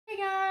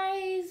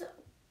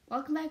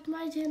welcome back to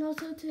my channel.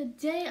 So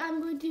today I'm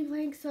going to be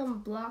playing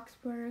some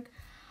Bloxburg.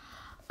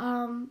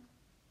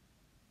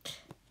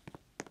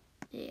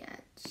 Yeah,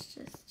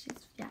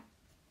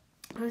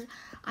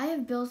 I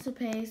have bills to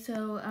pay,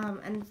 so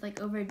and it's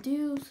like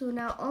overdue. So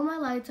now all my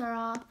lights are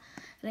off,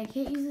 and I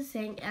can't use the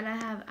sink, and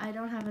I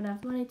don't have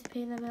enough money to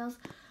pay the bills.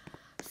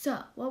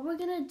 So what we're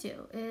gonna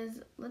do is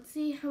let's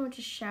see how much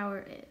a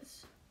shower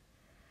is.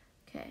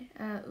 Okay.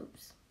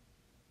 Oops.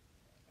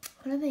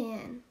 What are they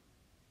in?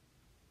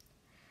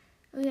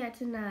 Oh yeah,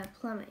 it's in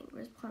plumbing.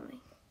 Where's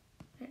plumbing?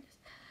 There it is.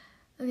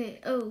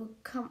 Okay, oh,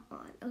 come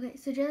on. Okay,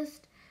 so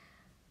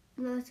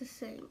no, that's a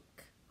sink.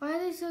 Why are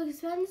they so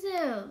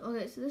expensive?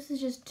 Okay, so this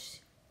is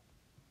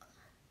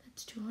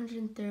that's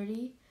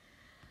 230.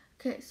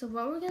 Okay, so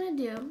what we're gonna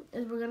do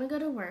is we're gonna go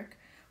to work.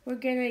 We're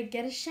gonna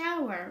get a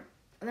shower,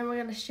 and then we're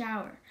gonna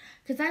shower.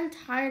 Because I'm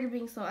tired of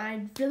being slow, and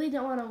I really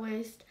don't want to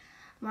waste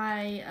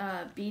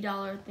my $B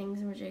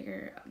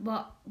thingamajigger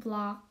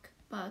block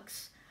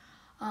bucks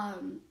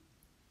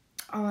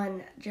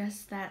on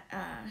just that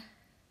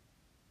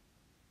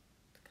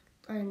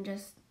and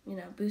just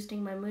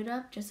boosting my mood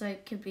up just so I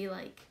could be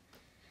like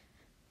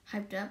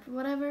hyped up or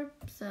whatever.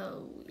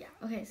 So yeah,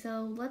 okay,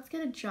 so let's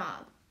get a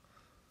job.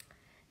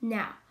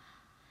 Now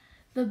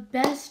the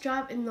best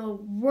job in the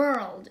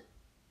world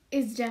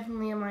is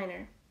definitely a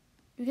miner.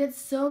 You get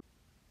so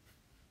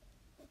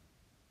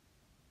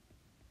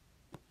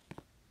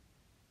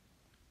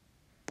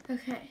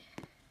okay,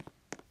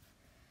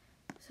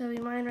 so we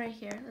mine right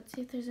here. Let's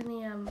see if there's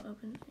any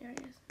open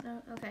areas.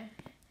 No. Okay,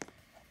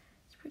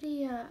 it's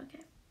pretty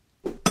okay.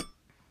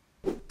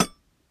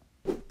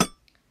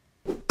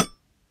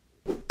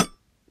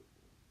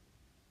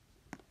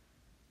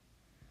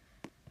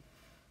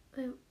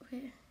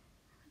 Okay.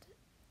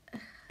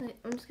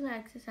 I'm just gonna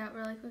X this out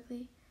really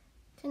quickly.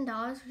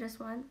 $10 for just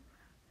one.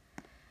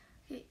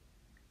 Okay.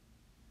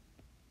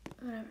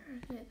 Whatever.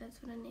 Okay,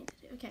 that's what I need to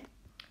do. Okay.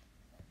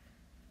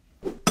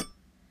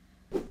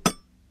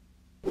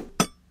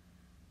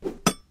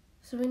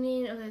 So we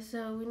need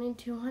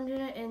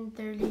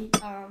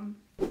 $230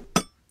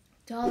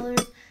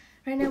 dollars.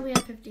 Right now we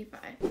have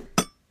 55.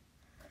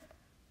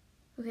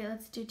 Okay,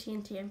 let's do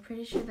TNT. I'm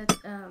pretty sure that's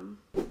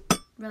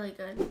really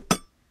good. I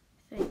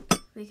think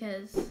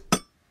because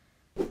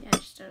yeah, I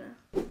just don't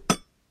know.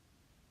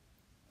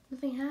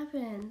 Nothing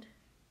happened.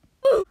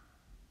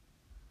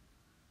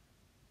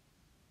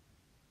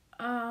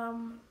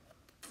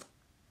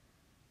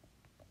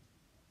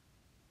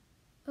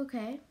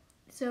 Okay.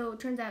 So it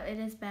turns out it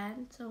is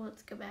bad. So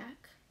let's go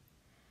back.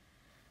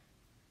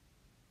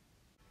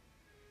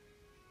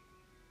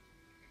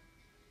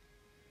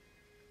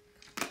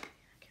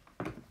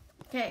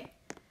 Okay.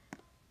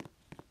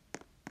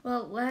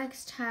 Well,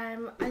 next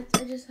time I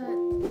just thought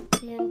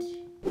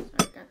TNT.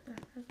 Sorry, that's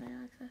my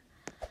Alexa.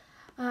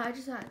 I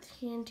just thought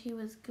TNT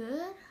was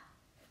good.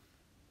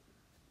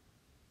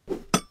 Cause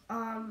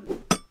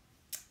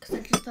I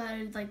just thought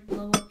it'd like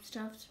blow up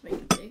stuff to make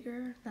it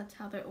bigger. That's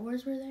how their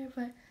ores were there,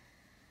 but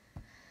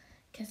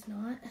guess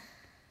not.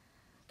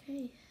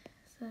 Okay,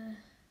 so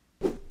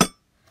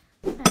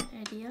bad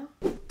idea.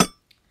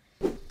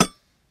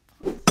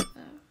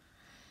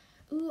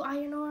 Ooh,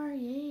 iron ore,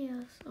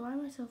 yes. Why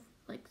am I so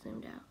like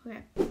zoomed out?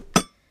 Okay.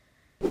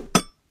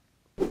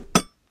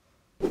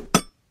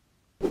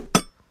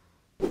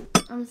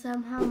 I'm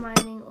somehow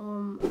mining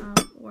ore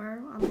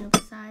on the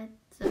other side.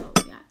 So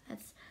yeah,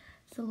 that's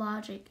the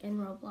logic in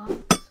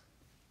Roblox.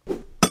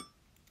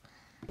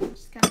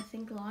 Just gotta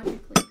think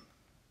logically.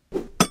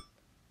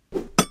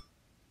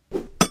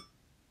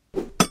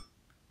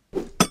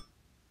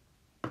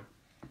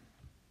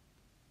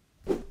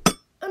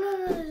 Oh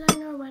no, there's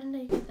iron ore. Why didn't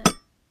I get that?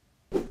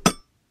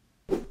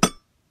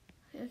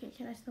 Okay,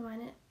 can I still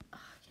mine it? Oh, I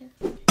can't.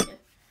 Okay, good.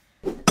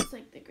 That's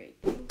like the great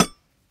thing.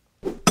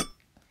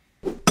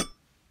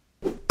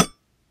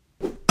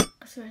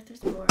 I swear if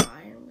there's more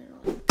iron, I'm gonna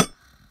like.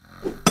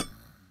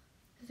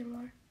 Is there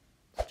more?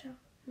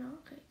 No?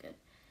 Okay, good.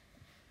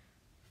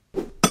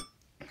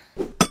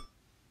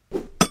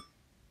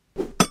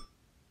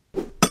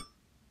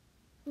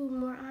 Ooh,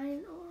 more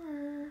iron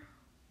ore.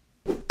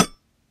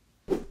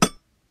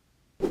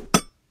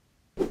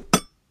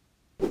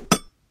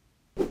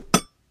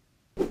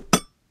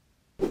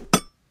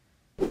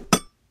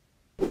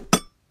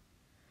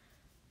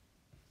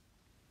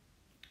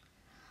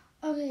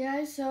 Okay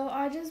guys, so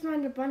I just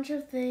mined a bunch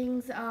of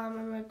things.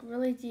 I'm like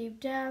really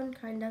deep down,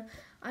 kind of.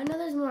 I know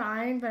there's more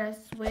iron, but I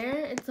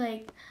swear it's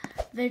like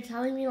they're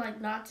telling me like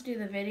not to do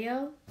the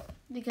video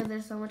because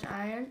there's so much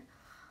iron.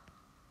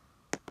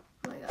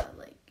 Oh my god,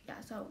 like yeah.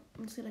 So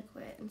I'm just gonna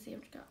quit and see how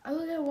much I got.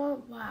 Oh, okay, well,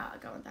 wow, I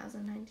got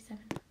 1,097.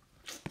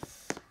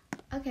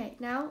 Okay,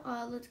 now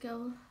let's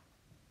go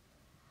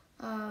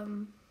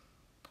home,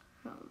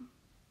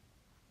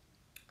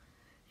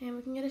 and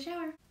we can get a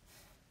shower.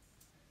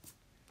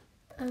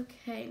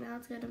 Okay, now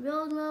let's go to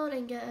build mode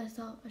and get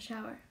ourselves a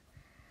shower.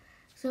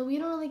 So we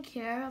don't really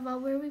care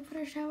about where we put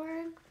our shower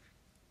in,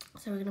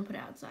 so we're gonna put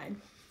it outside.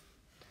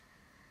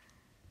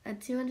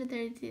 At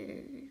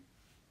 232,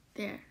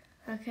 there.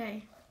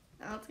 Okay,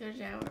 now let's go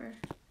shower.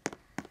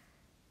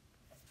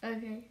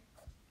 Okay.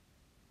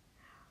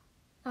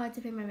 Oh, I have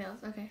to pay my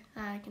bills. Okay,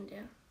 that I can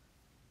do.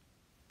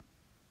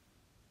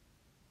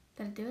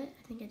 Did I do it?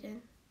 I think I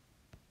did.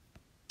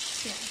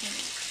 Yeah, I did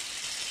it.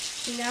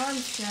 So now I'm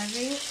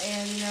starving,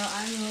 and you know,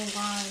 I don't know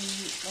why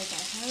like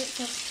I have it.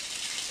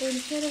 So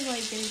instead of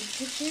like getting the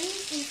kitchen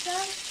and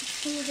stuff,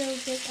 I'm just gonna go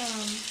get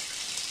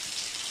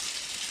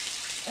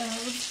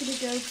we're just gonna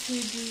go to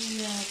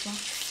the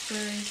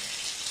Bloxburg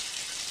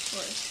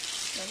store.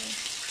 Whatever.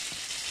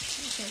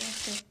 Okay,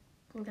 that's good.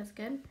 I think that's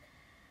good.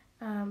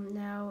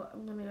 Now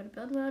I'm gonna go to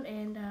build mode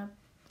and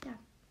yeah,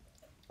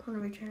 I'm gonna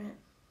return it.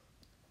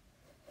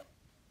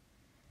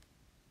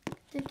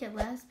 Did get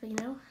less, but you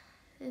know,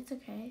 it's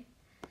okay.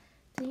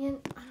 Dang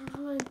it, I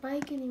don't have a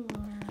bike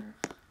anymore.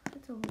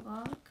 It's a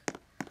walk.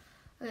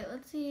 Okay,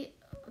 let's see.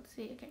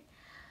 Okay,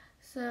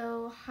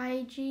 so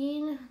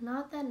hygiene,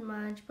 not that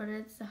much, but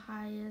it's the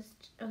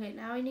highest. Okay,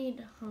 now I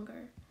need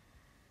hunger,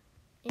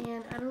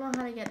 and I don't know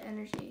how to get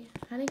energy.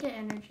 How do you get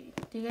energy?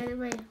 Do you get it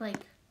by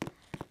like? I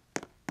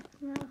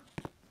don't know.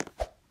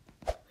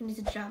 We need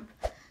to jump.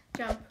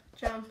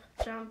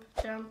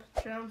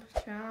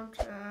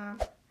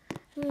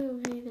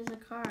 Ooh, hey, there's a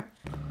car.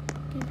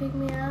 Can you pick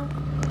me up?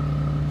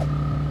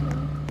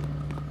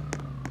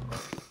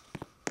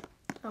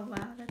 Oh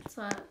wow, that's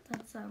so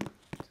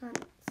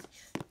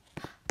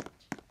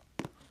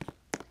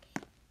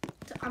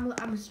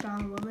I'm a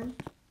strong woman.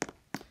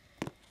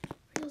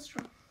 Real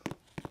strong.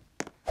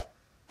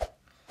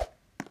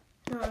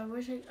 No, I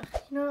wish I, you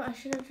know, I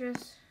should have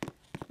just,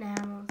 nah,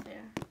 I'm not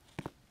there.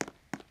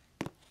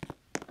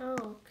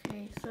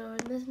 Okay, so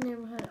in this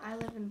neighborhood, I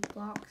live in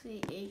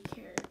Bloxy, 8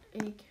 carat.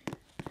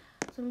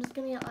 So I'm just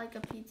gonna get like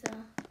a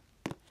pizza.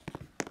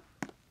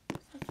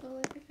 That's the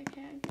only thing I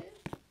can get.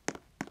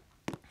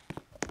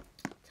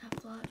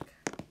 Tough luck.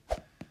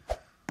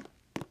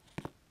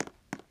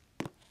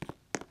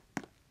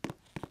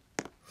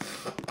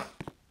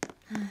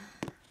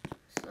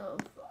 So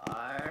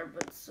far,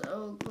 but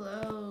so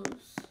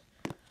close.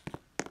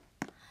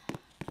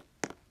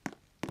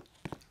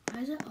 Why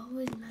is it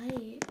always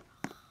night?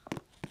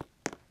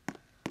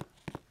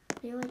 I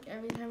feel like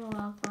every time I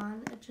log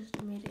on, it's just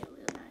immediately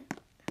night.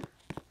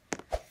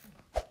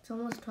 It's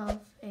almost 12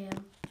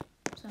 a.m.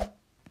 So,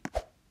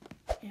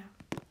 yeah.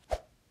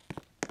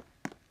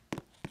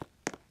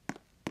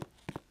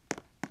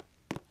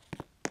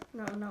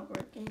 No, I'm not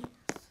working.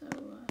 So,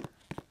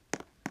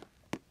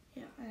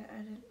 yeah, I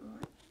didn't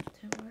want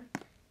to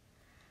work.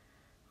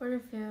 Order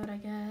food, I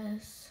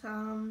guess.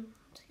 I'm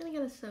just gonna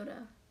get a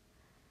soda.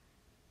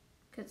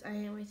 Because I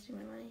ain't wasting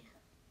my money.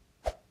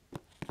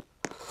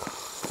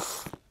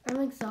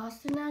 I'm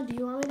exhausted now. Do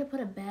you want me to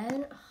put a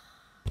bed?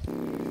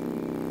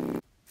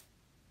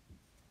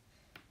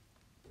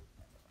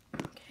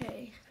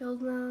 Okay,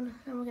 build mode.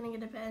 And we're gonna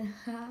get a bed.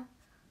 Okay,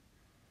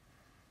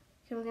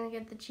 we're gonna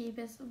get the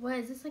cheapest. What,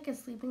 is this like a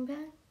sleeping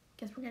bag?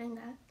 Guess we're getting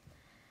that.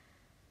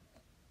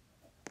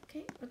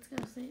 Okay, let's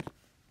go sleep.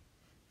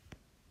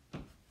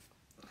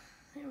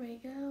 There we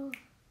go.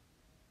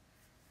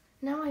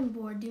 Now I'm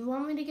bored. Do you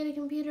want me to get a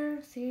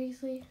computer?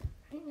 Seriously?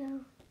 Right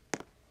now?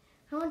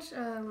 How much,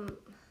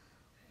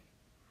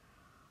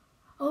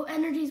 oh,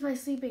 energy's by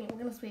sleeping. We're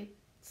gonna sleep.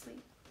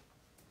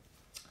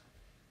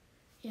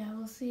 Yeah,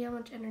 we'll see how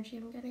much energy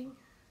I'm getting.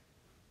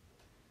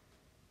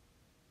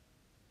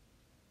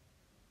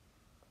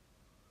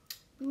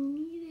 We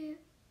need it.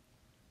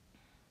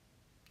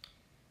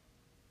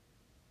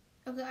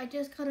 Okay, I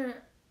just gotta,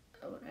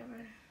 oh,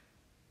 whatever.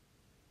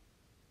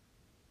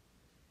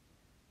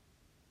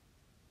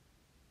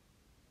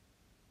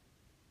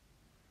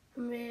 I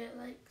made it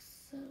like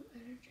so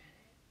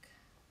energetic.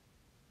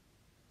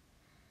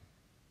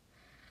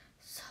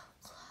 So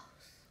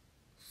close.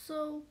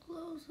 So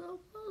close, so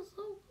close,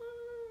 so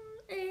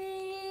close.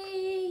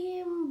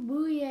 And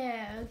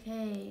booyah.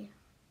 Okay.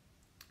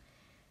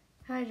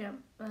 High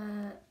jump.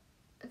 I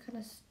kind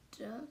of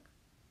stuck.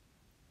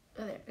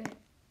 Oh, there. Okay.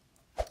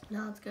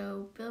 Now let's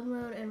go build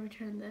mode and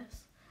return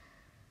this.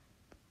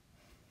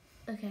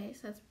 Okay,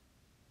 so that's,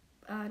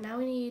 now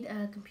we need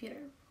a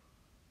computer.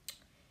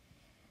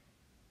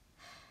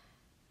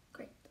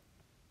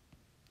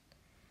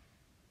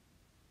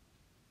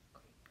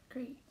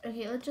 Great.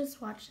 Okay, let's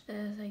just watch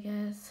this, I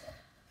guess.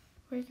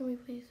 Where can we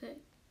place it?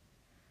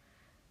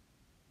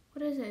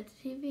 What is it? It's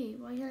TV.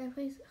 Why can't I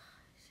place it?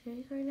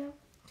 Serious right now?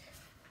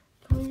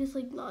 Can we just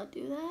like not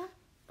do that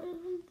or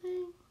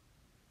something?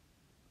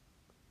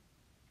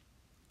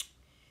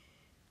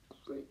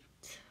 Great.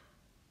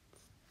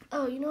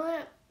 Oh, you know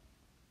what?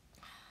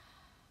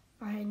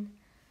 Fine.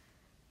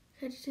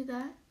 Can I just do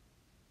that?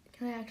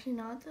 Can I actually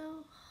not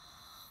though?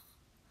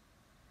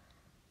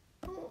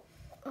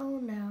 Oh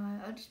no,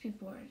 I'll just be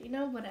bored. You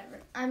know,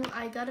 whatever.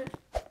 I gotta,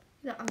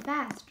 you know, I'm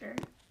faster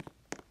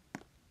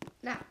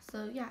now,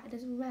 so yeah, it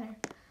doesn't matter.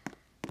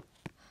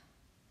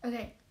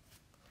 Okay.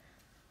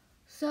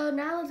 So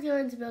now let's go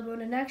into build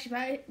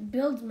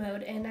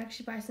mode and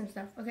actually buy some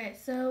stuff. Okay,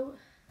 so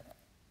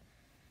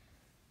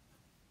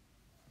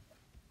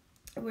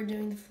we're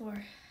doing the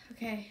floor.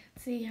 Okay,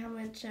 let's see how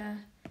much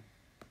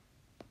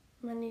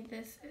money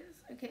this is.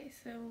 Okay,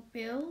 so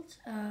build,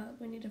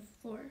 we need a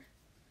floor.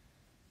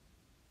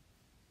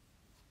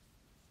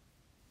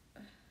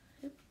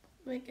 Yep,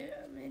 make it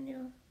a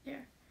manual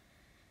there.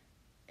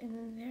 And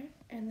then there,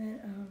 and then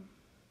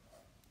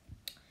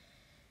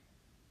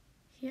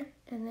here,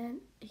 and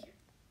then here.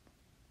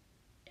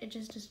 It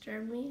just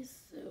disturbed me,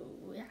 so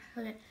yeah,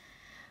 okay.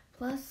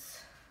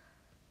 Plus,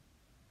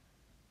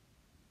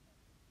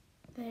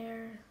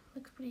 there,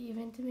 looks pretty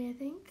even to me, I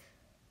think.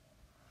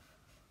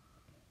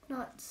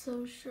 Not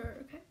so sure,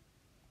 okay.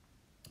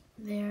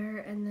 There,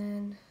 and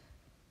then,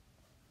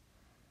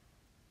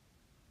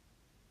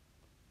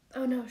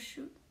 oh no,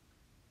 shoot.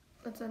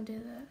 Let's undo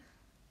that.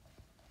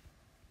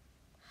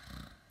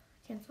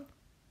 Cancel.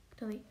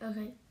 Delete.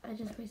 Okay, I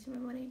just wasted my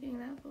money doing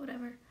that, but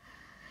whatever.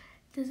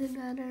 It doesn't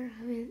matter.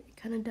 I mean, it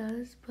kind of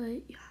does,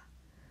 but yeah.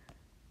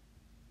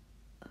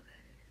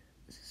 Okay.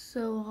 This is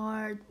so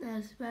hard,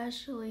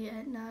 especially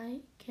at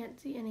night. Can't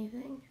see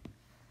anything.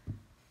 I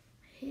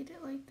hate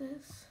it like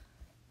this.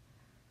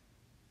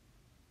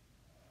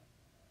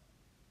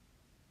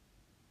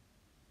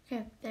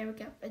 Okay, there we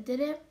go. I did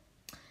it.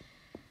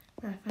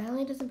 Now,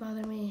 finally, it doesn't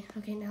bother me.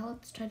 Okay, now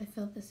let's try to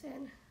fill this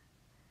in.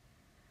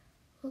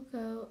 We'll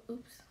go,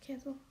 oops,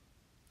 cancel.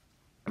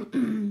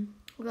 We'll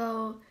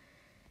go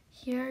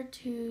here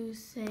to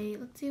say,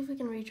 let's see if we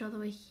can reach all the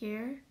way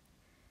here.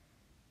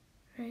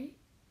 Right?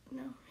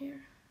 No,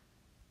 here.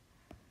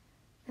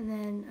 And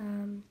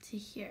then to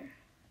here.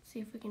 Let's see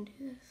if we can do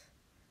this.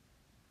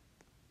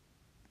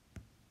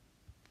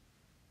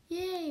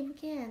 Yay, we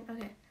can.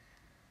 Okay.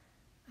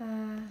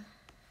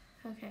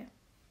 Okay.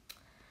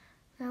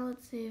 Now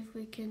let's see if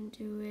we can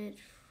do it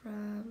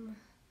from...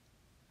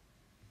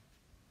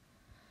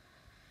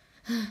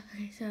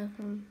 Okay, so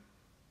from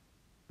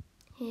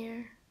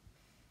here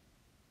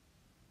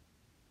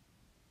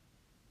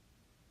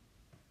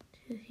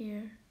to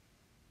here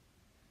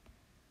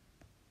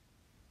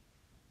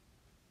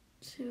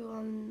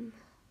to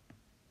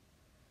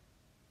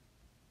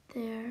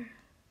there.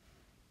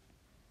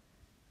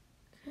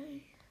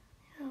 Okay,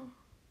 I don't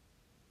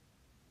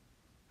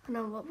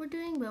know what we're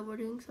doing, but we're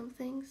doing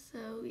something,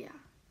 so yeah.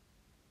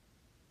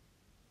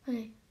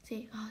 Okay,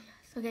 see, oh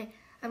yes, okay.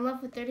 I'm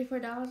left with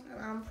 $34, and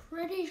I'm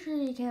pretty sure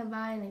you can't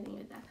buy anything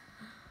with that.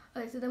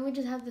 Okay, so then we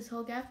just have this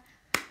whole gap,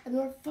 and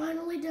we're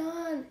finally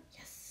done.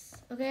 Yes.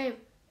 Okay,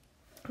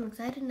 I'm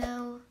excited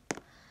now,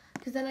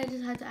 because then I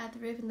just had to add the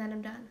roof, and then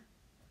I'm done.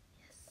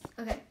 Yes.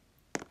 Okay.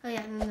 Oh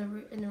yeah, and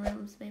then in the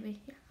rooms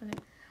maybe. Yeah. Okay.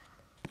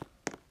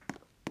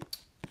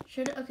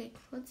 Okay.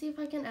 Let's see if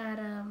I can add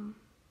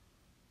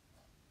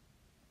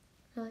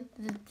Really?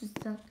 Just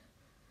done.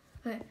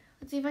 Okay.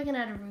 Let's see if I can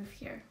add a roof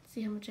here.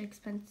 See how much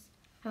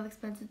how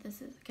expensive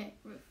this is. Okay,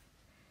 roof.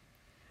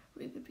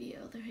 Roof would be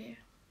over here.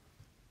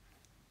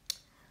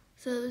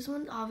 So this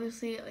one's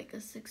obviously like a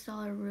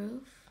 $6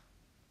 roof.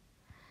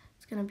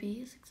 It's gonna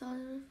be a $6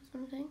 roof is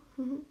what I'm saying.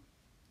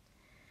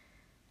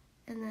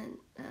 And then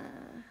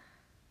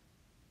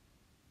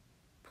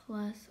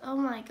plus, oh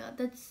my god,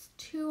 that's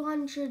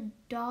 $200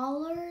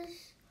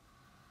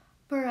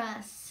 for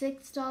a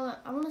 $6.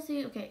 I wanna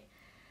see, okay.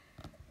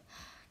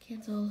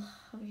 Cancel,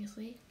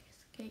 obviously.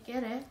 Okay,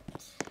 get it.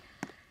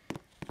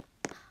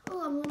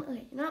 Oh,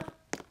 okay, you know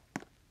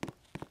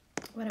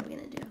what are we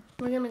gonna do?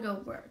 We're gonna go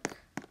work.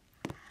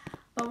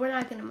 But we're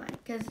not gonna mine,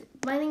 because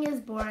mining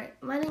is boring.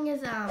 Mining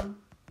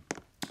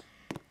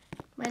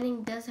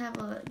does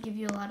give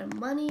you a lot of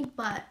money,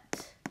 but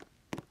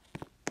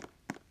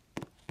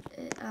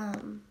it,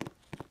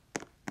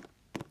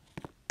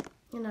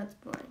 it's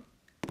boring.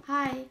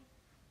 Hi.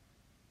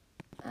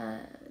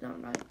 No,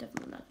 I'm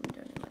definitely not gonna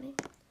donate money.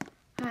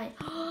 Hi.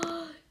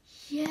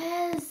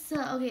 Yes.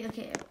 Okay.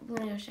 I'm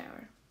gonna go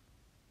shower.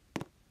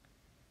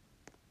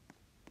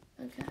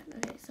 Okay.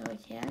 So I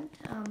can't.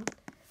 I'll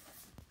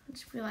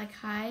just be like,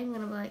 hi. I'm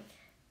gonna be like,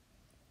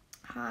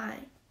 hi.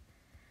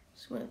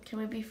 Can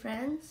we be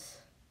friends?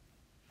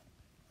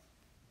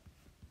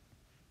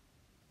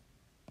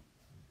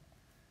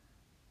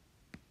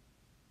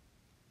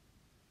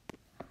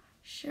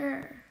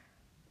 Sure.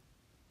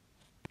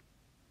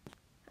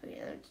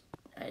 Okay.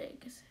 I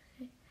guess.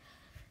 Okay.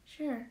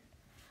 Sure.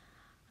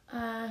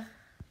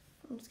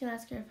 I'm just gonna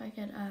ask her if I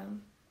could,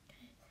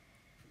 okay.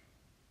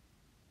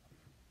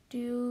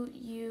 Do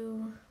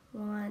you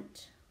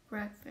want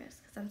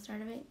breakfast? Because I'm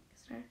starving.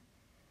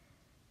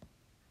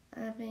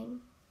 And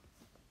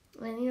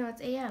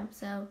it's AM,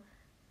 so.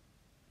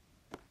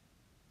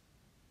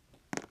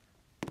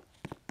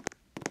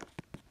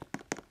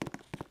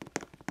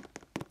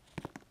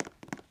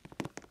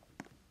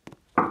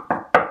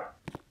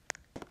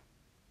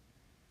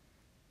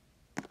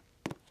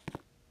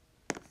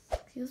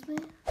 Excuse me?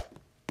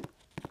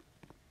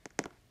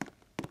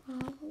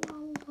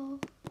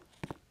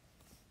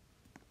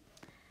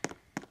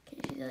 Okay,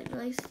 she's like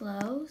really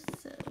slow,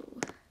 so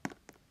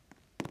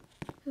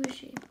who is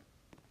she?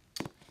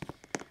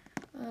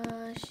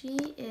 She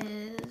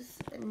is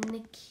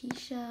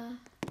Nikisha.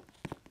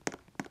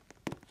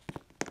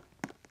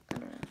 I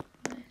don't know.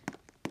 I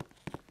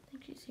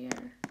think she's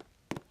here.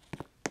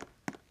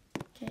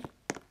 Okay.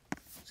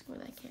 Just go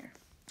like, care.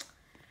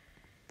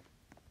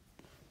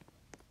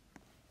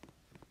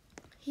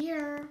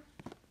 Here,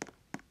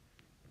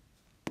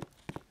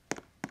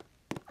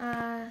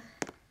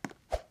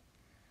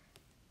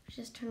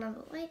 just turn on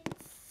the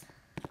lights.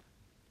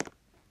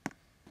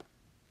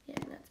 Yeah,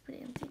 that's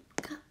pretty empty.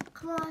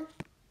 Come on,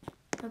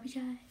 don't be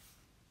shy.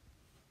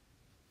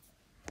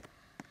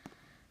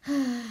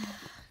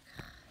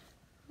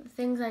 The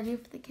things I do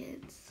for the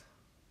kids.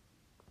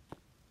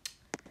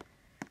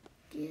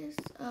 Yes.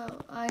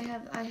 Oh, I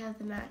have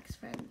the Max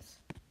friends.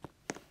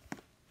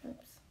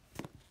 Oops.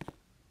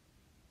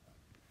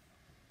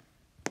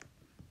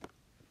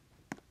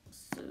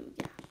 So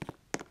yeah.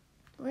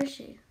 Where is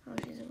she? Oh,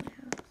 she's in my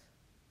house.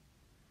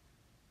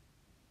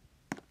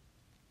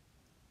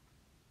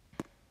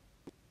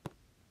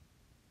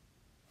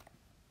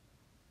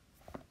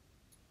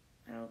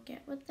 I don't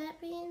get what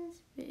that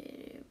means, but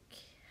okay.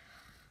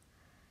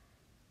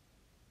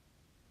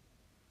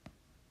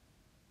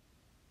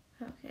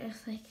 Okay,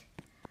 it's like,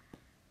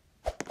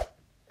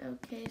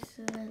 okay,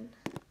 so then,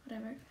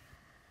 whatever.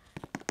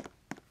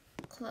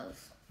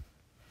 Close.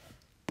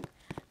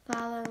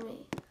 Follow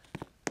me.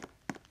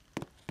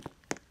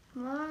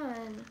 Come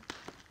on.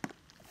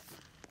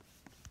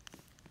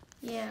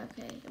 Yeah,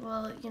 okay.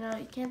 Well, you know,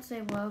 you can't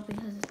say whoa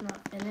because it's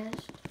not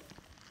finished.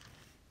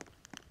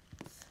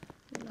 It's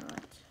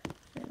not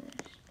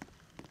finished.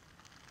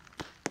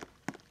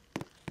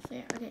 So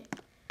yeah, okay.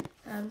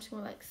 I'm just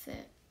gonna like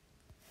sit.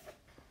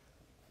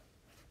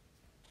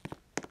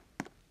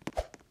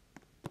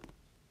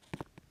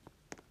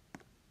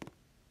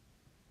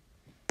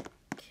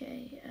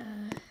 Okay,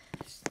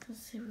 just gonna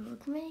see what we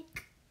can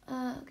make.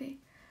 Okay.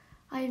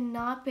 I have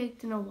not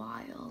baked in a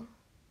while.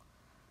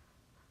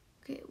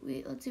 Okay,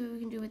 wait, let's see what we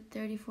can do with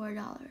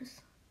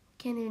 $34.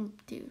 Can't even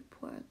do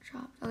pork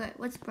chops. Okay,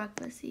 what's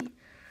breakfasty?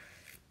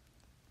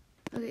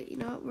 Okay, you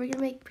know what? We're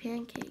gonna make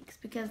pancakes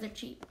because they're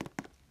cheap.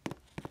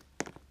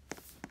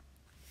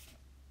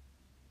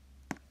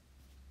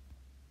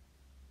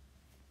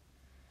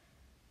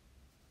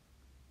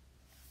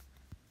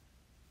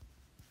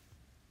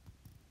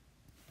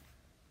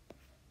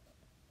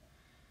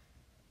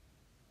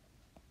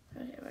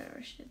 Okay,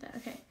 whatever, she did that.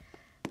 Okay.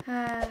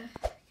 Okay,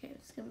 I'm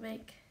just gonna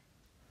make.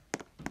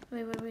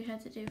 Wait, what do we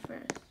have to do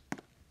first?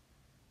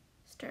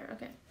 Stir.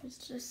 Okay,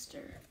 let's just stir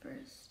it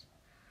first.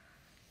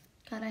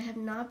 God, I have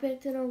not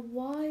baked in a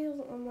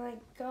while. Oh my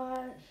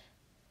god.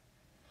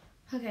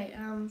 Okay,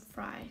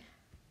 fry.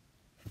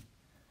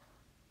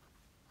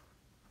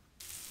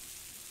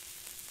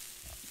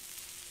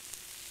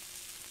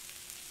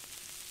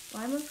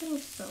 Why am I putting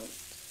salt?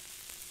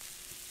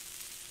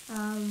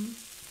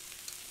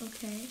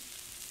 Okay.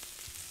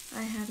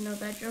 I have no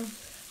bedroom.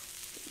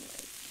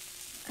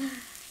 Oh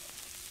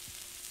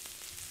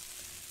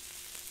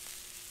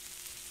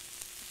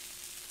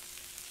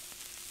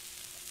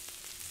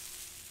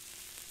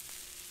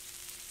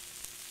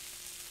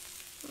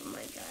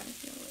my god, I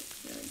feel like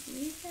really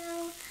weird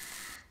now.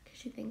 Because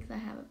she thinks I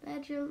have a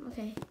bedroom.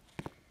 Okay.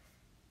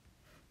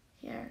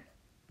 Here.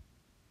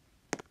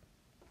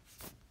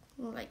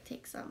 We'll like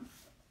take some.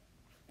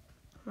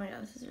 Oh my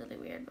god, this is really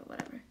weird, but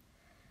whatever.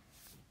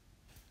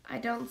 I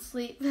don't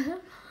sleep.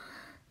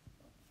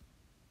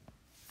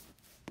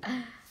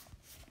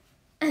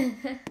 Oh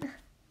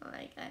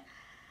my god.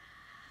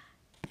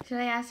 Should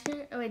I ask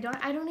her? Oh wait,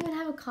 I don't even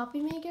have a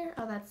coffee maker?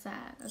 Oh, that's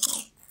sad.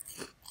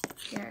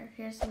 Okay.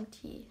 Here's some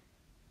tea.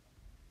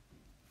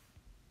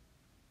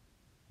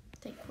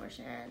 Take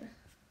portion.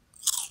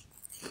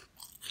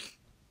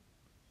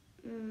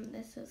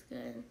 This is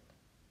good. I'm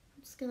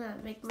just gonna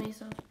make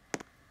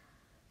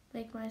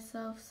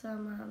myself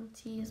some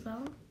tea as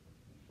well.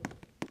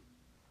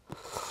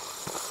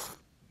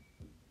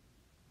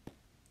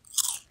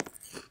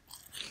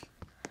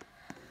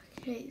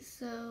 Okay,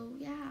 so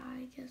yeah,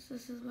 I guess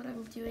this is what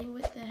I'm doing.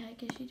 What the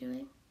heck is she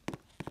doing?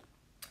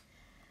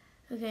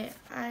 Okay,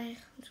 I'm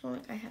just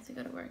going. I have to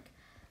go to work.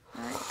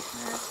 I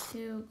have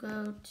to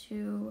go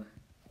to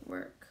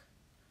work.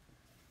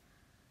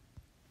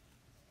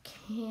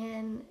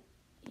 Can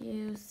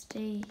you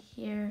stay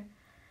here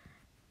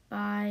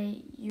by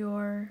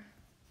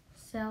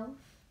yourself?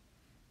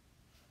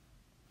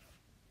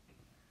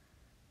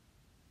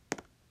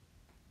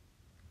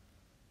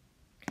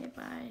 Okay,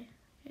 bye.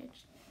 Okay,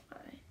 just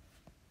bye.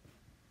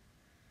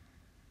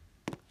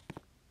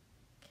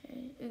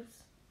 Okay,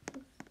 oops.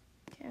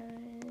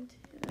 Karen,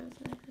 that was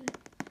not good.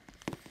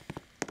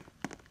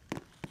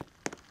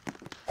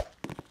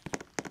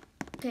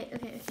 Okay.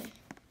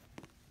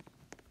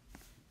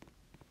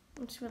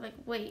 I'm just like,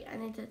 wait, I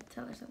need to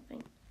tell her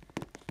something.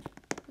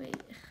 Wait,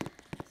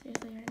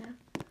 seriously right now?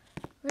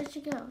 Where'd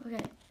she go?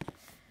 Okay.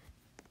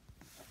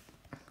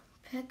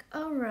 Pick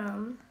a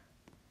room,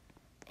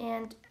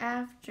 and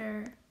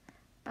after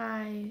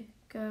I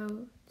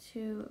go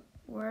to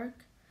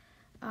work,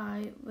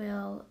 I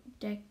will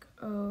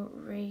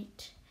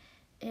decorate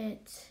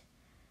it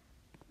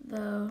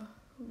the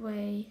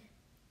way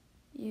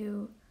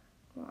you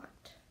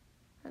want.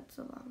 That's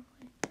a long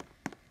way.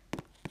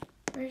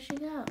 Where'd she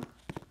go?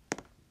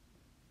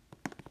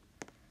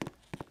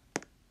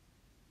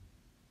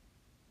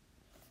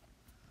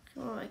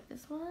 like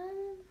this one.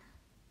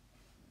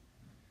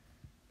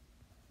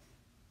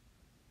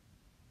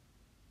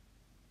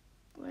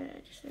 What did I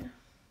just do?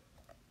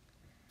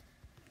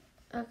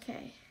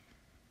 Okay,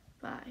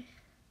 bye.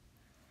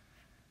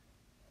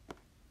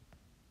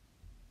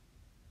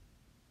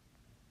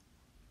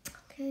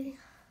 Okay,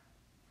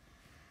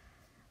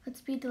 let's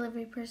be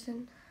delivery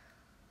person,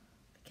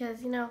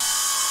 because, you know,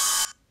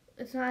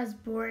 it's not as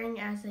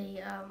boring as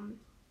a,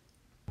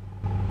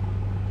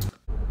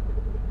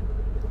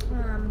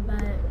 but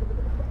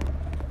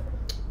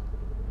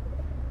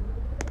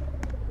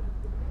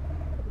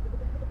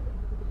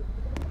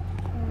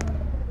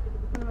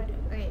what am I doing?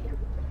 Okay, yeah.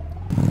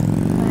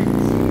 But,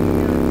 you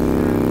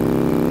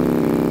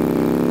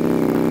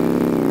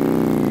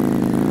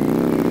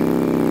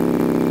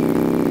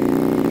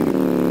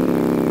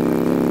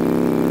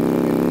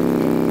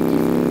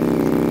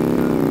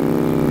know,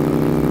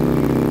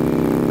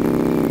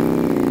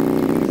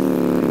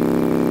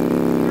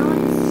 now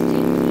it's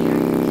stinky. Are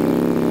you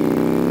kidding me?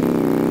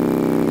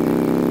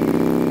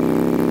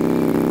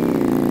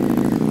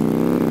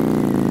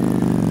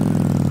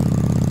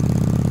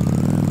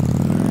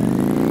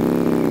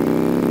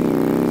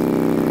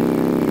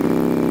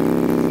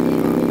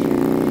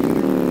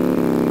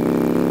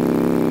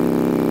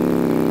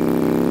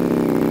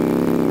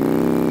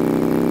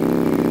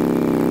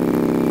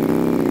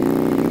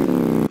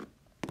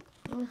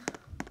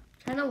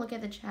 Trying to look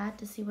at the chat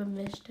to see what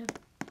mischief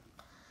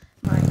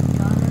my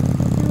daughter is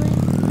doing.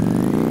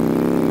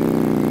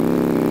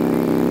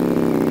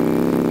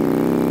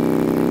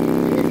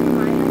 Is this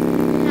my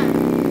husband?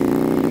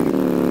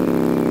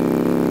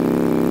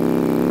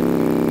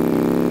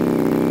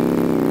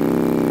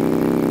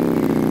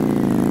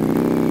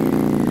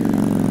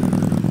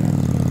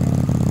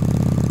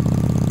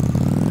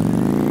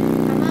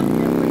 How about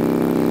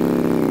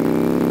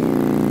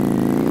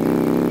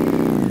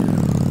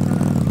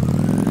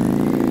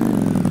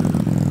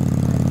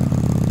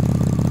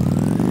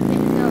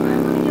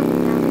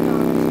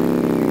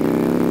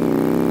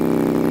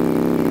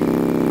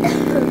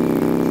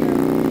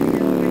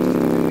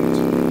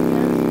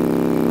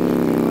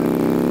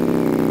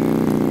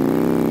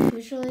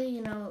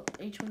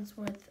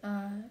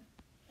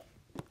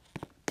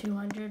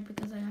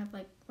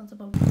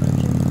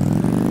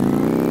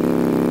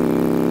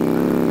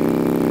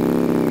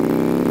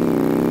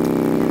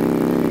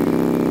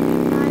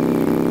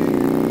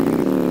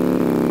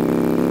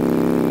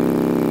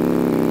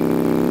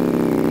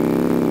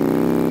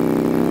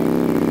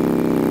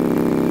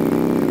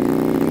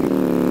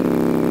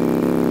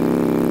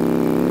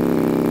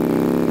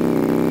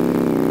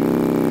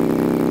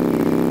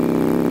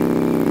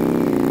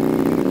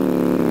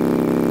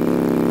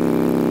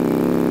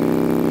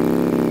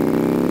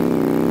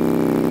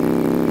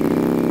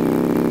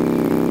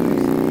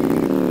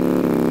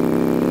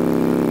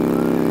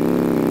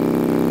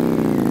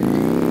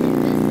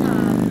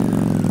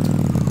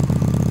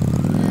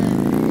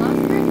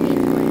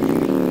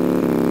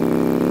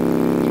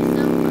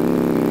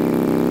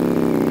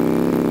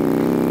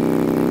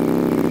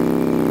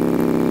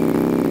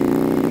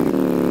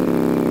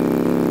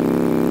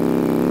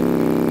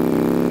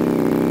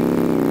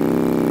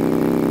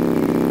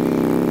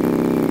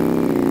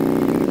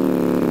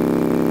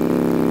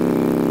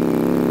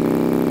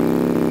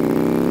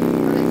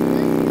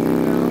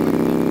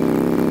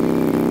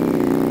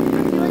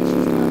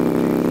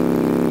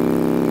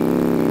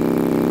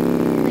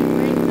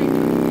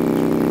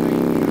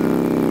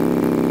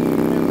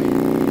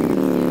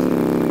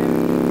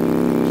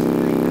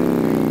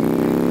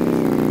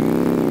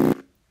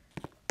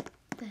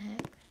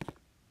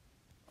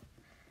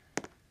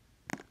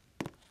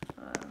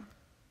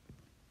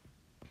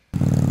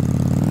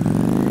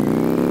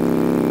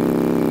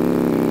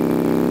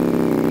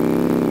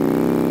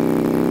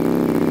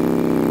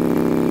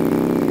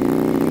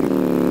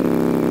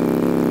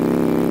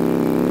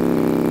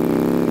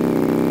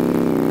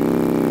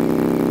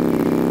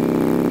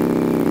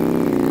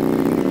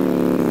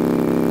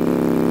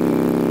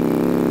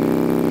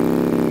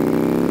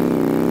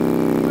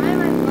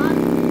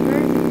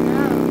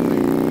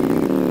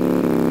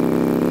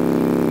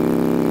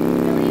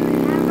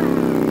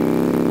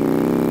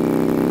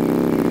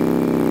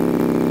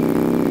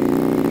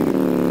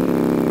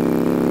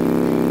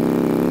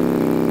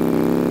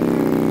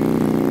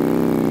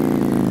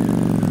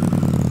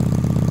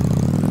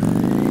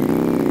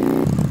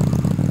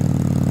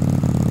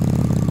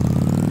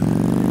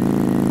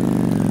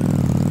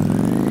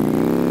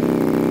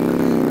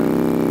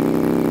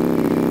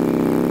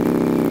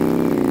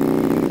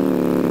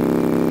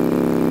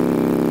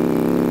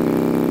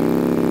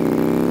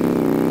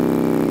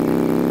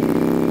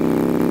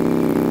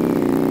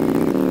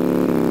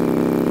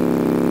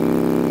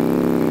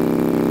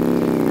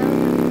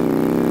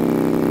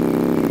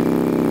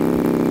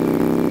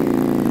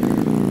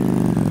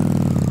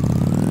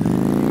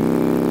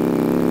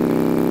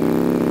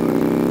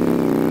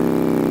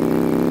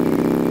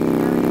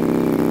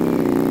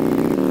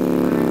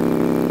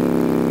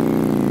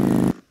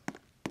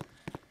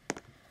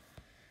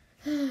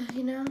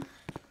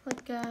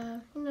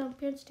know,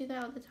 parents do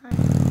that all the time.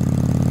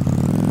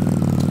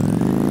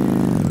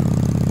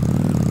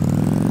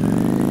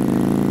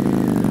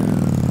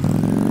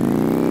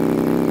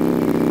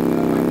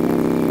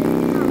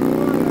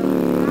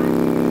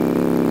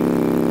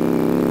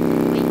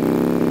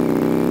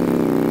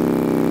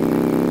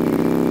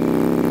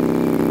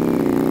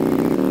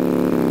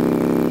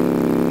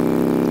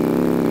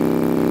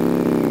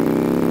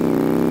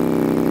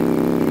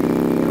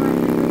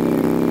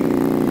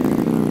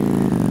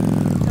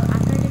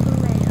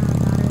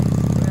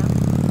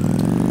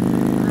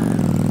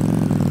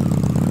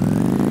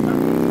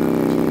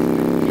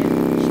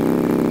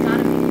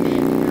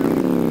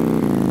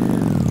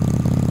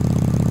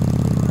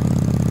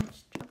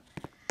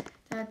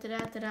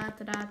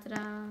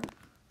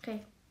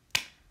 Okay.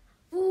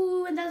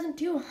 Ooh,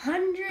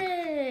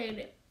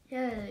 1,200.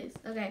 Yes.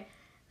 Okay.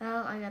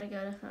 Now I gotta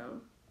go to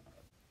home.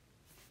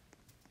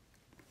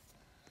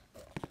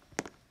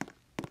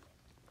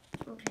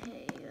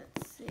 Okay,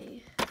 let's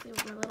see. Let's see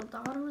what my little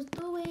daughter was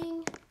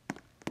doing.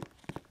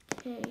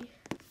 Okay.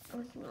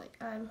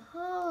 I'm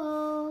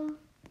home.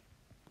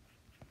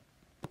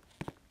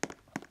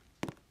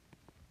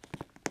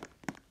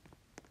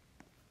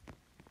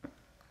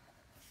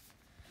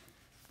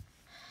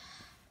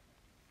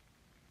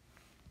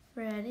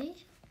 Ready?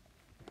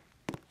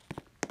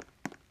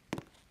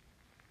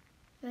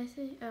 Did I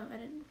say? Oh, I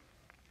didn't.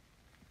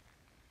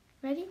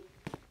 Ready?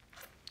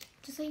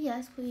 Just say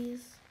yes,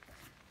 please.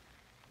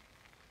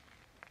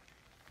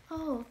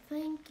 Oh,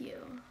 thank you.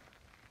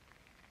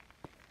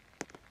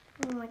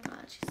 Oh my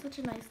God, she's such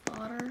a nice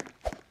daughter.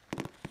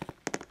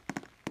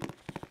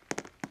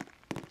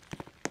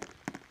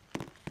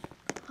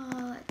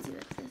 Oh, let's see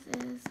what this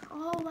is.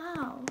 Oh,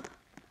 wow.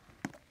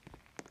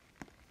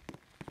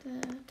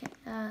 Okay,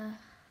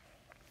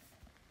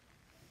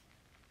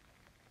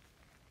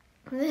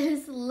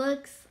 this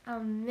looks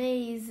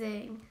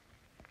amazing.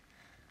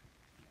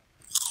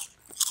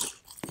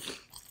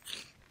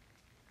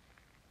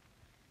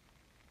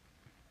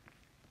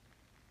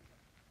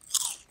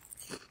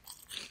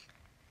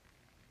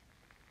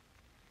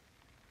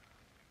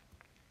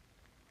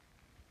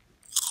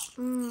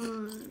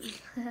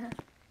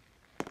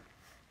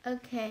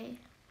 Okay.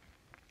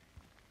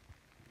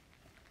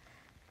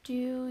 Do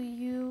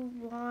you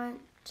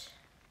want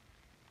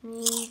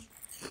me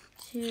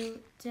to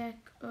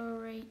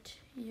decorate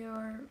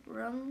your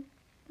room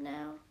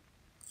now?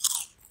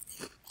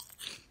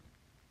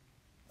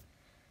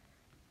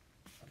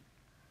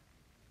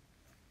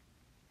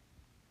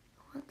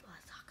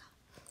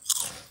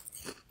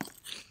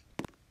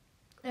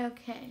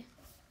 Okay.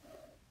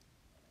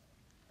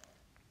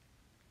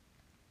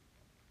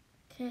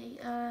 Okay,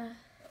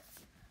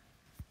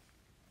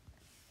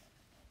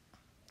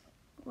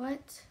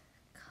 what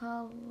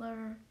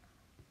color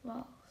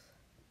walls?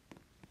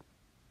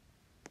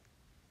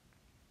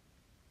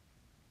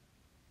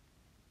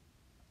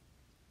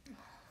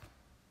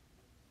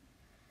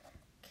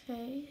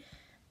 Okay.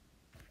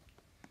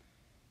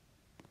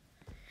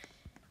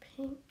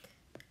 Pink.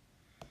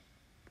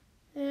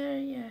 There,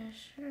 yeah,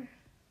 sure.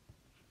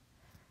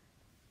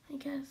 I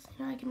guess,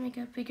 I can make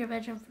a bigger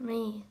bedroom for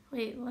me.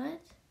 Wait,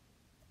 what?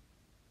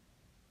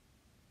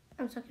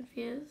 I'm so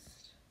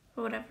confused.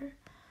 Or whatever.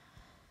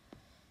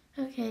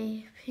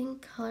 Okay,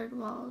 pink colored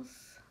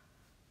walls.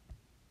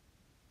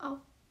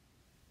 Oh.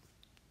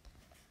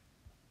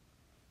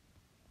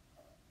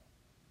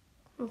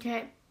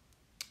 Okay.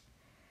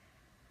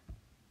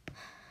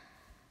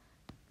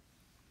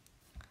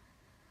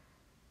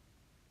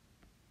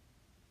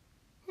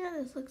 Yeah,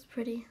 this looks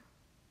pretty.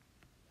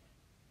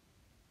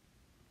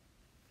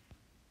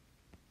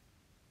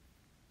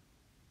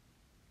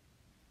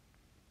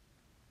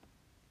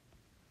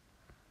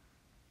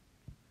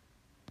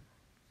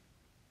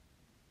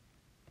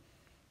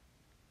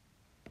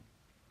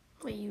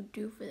 What you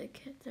do for the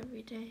kids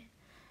every day.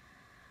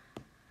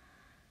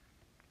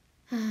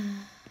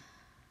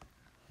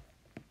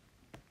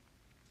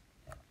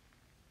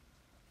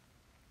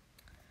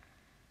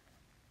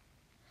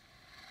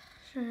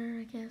 Sure,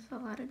 I guess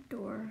I'll add a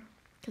door,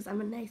 because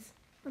I'm a nice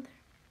mother.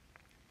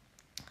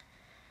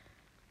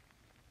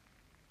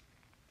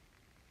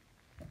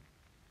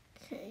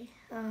 Okay,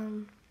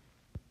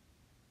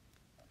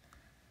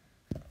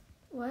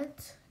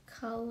 what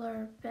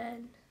color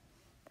bed?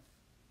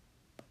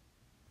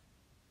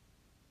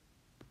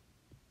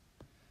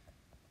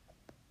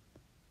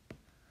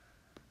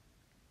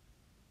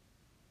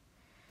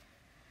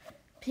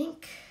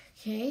 Pink,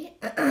 okay.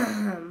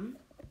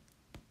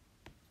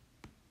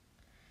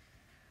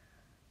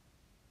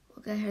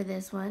 We'll get her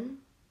this one.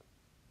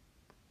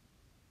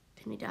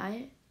 Can we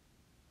dye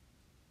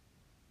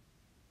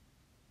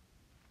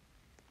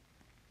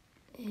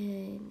it?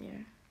 In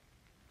there.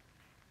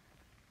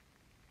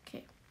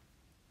 Okay.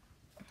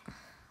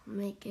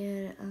 Make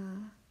it,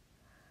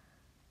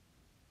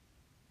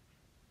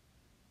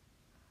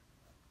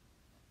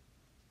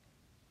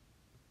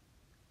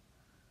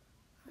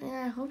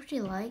 I hope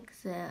she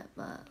likes it,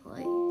 but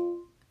like,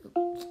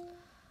 oops.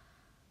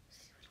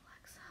 See what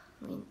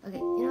Alexa. Okay,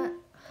 you know what?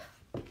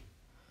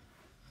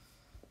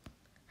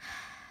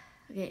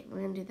 Okay,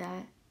 we're gonna do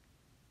that.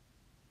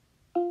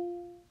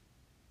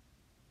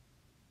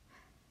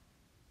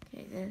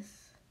 Okay, this.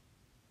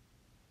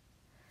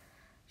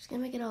 Just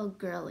gonna make it all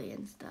girly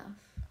and stuff.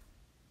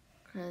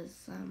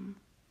 Cause, I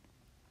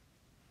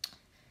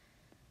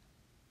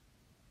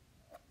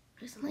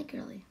just like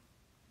girly.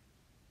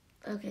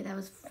 Okay, that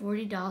was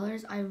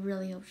 $40. I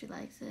really hope she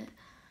likes it.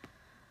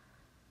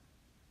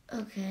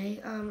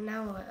 Okay,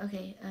 now what?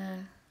 Okay,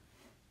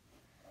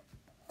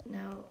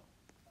 now,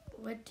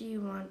 what do you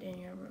want in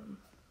your room?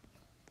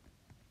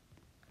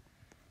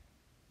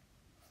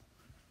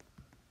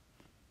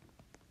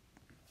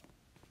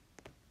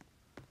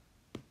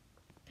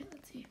 Okay,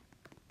 let's see.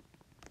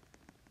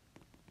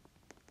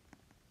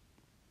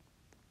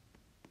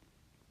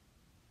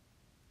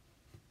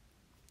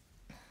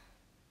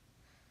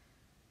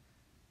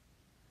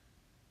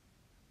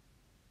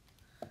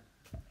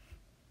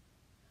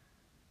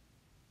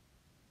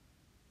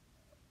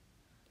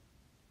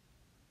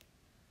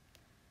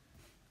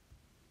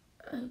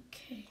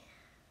 Okay.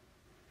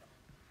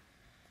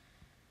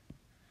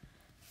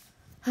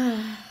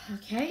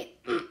 Okay.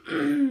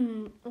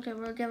 Okay,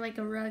 we'll get like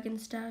a rug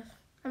and stuff.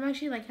 I'm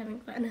actually like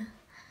having fun.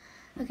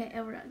 Okay,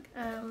 a rug.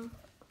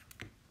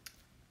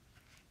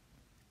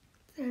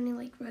 Is there any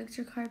like rugs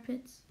or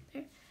carpets?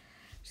 There.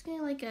 Just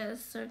getting like a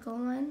circle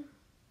one.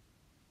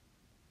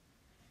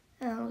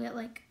 And I'll get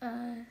like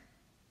a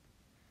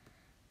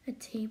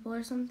table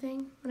or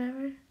something,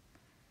 whatever.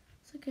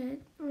 So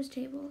good. Where's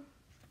table?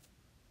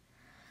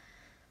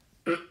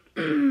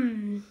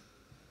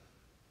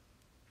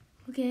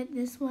 We'll get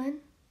this one.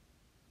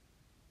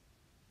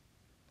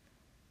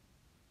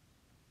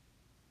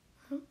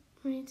 Oh,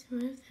 we need to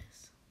move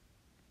this.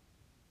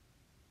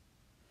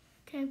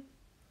 Okay.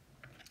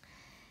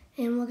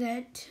 And we'll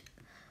get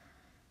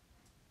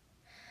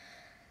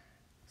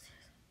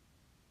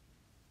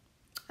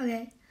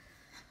okay.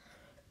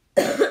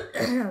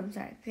 I'm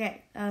sorry.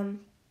 Okay.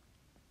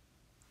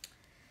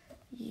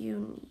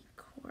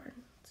 Unicorn.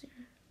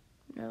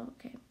 No,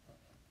 okay.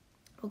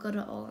 We'll go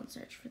to all and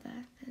search for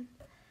that then.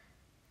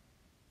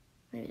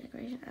 Maybe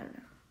decoration, I don't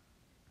know.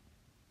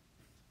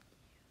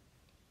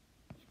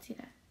 You can see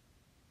that.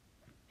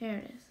 There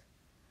it is.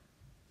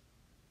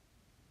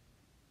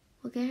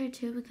 We'll get her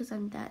too because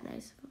I'm that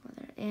nice of a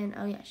mother. And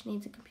oh yeah, she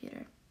needs a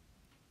computer.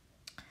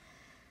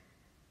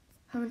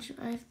 How much?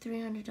 I have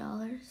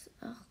 $300.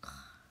 Oh god.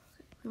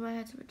 We might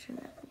have to return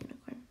that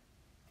unicorn.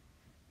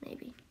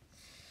 Maybe.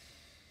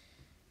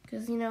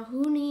 Because you know,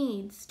 who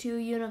needs 2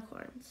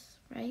 unicorns,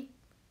 right?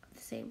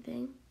 The same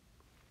thing.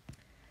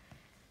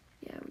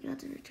 Yeah, we're gonna have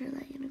to return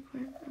that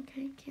unicorn.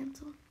 Okay,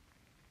 cancel.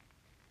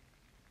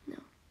 No.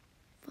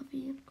 Fluffy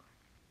unicorn.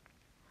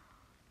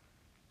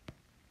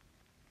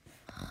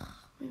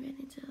 Maybe I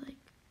need to like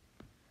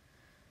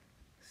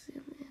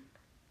zoom in.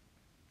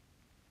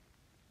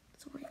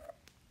 Sorry.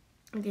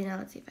 Okay, now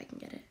let's see if I can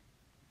get it.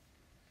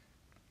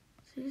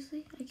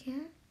 Seriously? I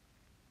can't?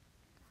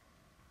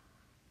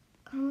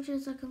 How much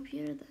is a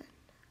computer then?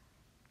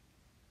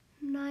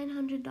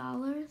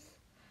 $900?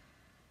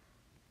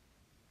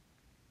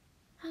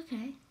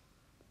 Okay.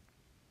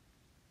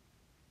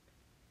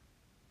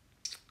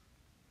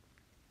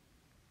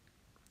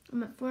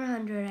 I'm at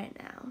 400 right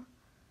now.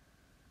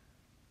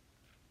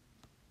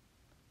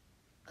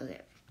 Okay.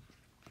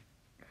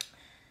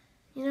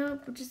 You know,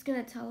 we're just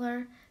gonna tell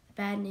her the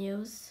bad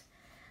news.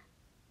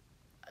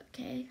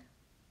 Okay.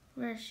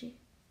 Where is she?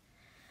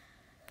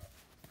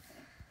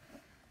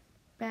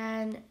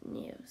 Bad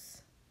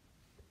news.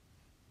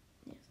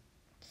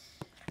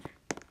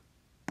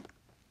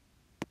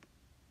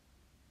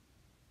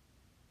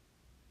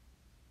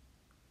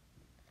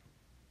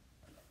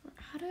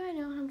 How do I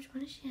know how much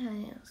money she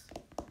has?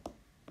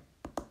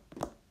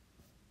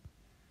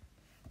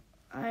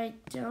 I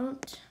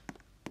don't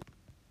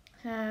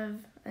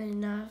have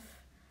enough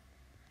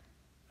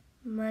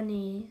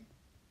money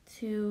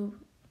to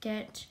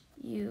get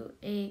you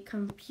a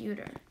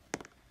computer.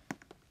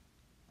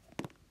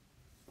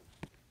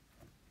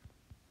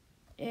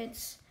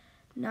 It's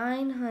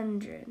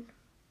 900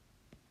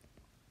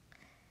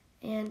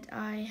 and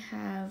I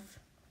have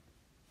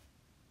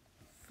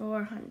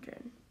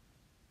 400.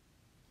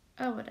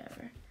 Oh,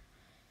 whatever.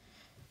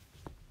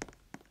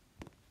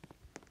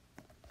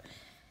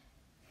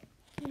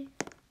 Okay.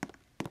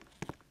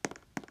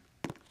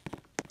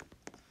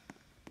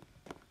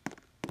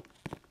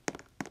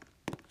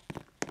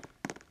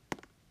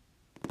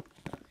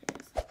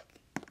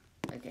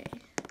 Okay.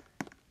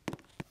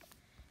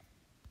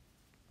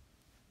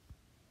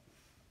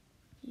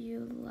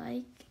 You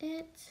like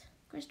it?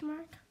 Question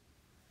mark.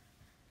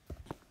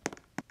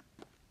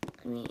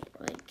 I mean,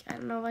 like, I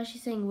don't know why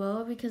she's saying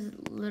whoa, because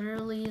it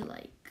literally,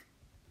 like,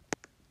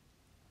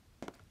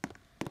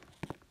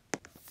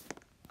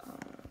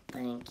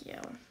 thank you.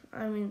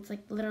 I mean, it's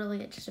like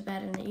literally just a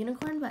bed and a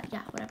unicorn, but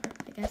yeah, whatever,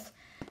 I guess.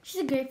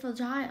 She's a grateful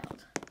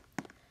child.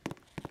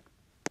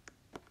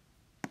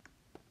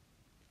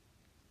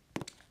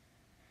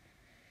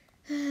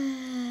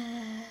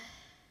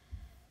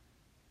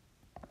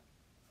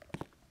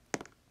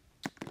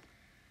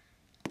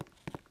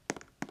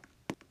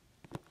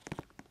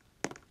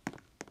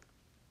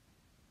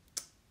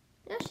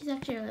 She's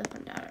actually a really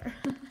fun daughter.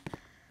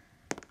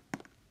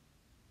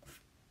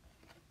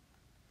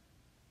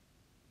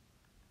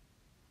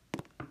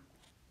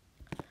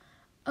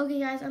 Okay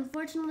guys,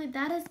 unfortunately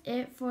that is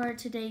it for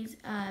today's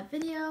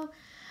video.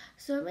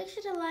 So make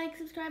sure to like,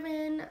 subscribe,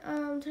 and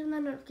turn on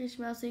that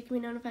notification bell so you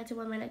can be notified to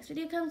when my next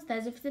video comes. That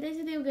is it for today's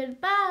video.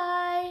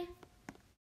 Goodbye!